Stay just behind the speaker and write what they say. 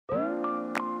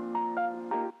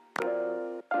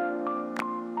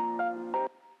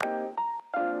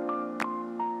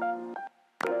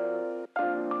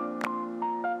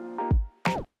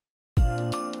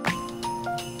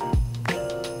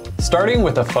Starting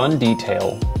with a fun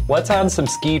detail, let's add some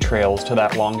ski trails to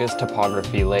that longest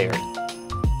topography layer.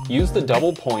 Use the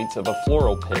double points of a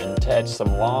floral pin to etch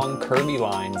some long, curvy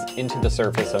lines into the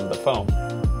surface of the foam.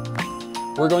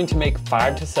 We're going to make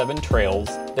 5 to 7 trails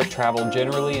that travel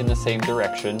generally in the same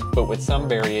direction, but with some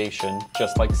variation,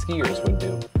 just like skiers would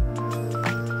do.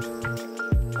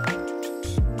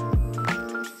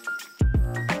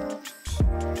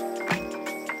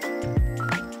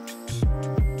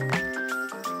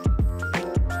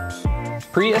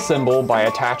 Pre-assemble by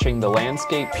attaching the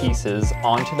landscape pieces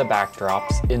onto the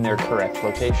backdrops in their correct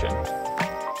location.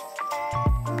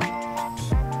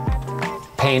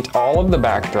 Paint all of the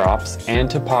backdrops and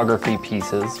topography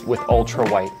pieces with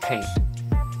ultra-white paint.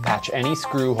 Patch any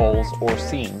screw holes or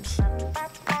seams.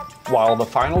 While the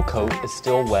final coat is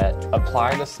still wet,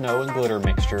 apply the snow and glitter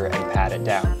mixture and pat it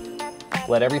down.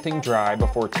 Let everything dry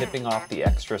before tipping off the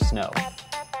extra snow.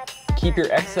 Keep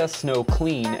your excess snow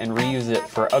clean and reuse it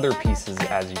for other pieces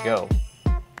as you go.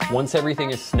 Once everything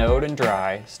is snowed and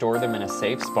dry, store them in a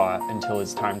safe spot until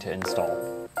it's time to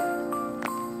install.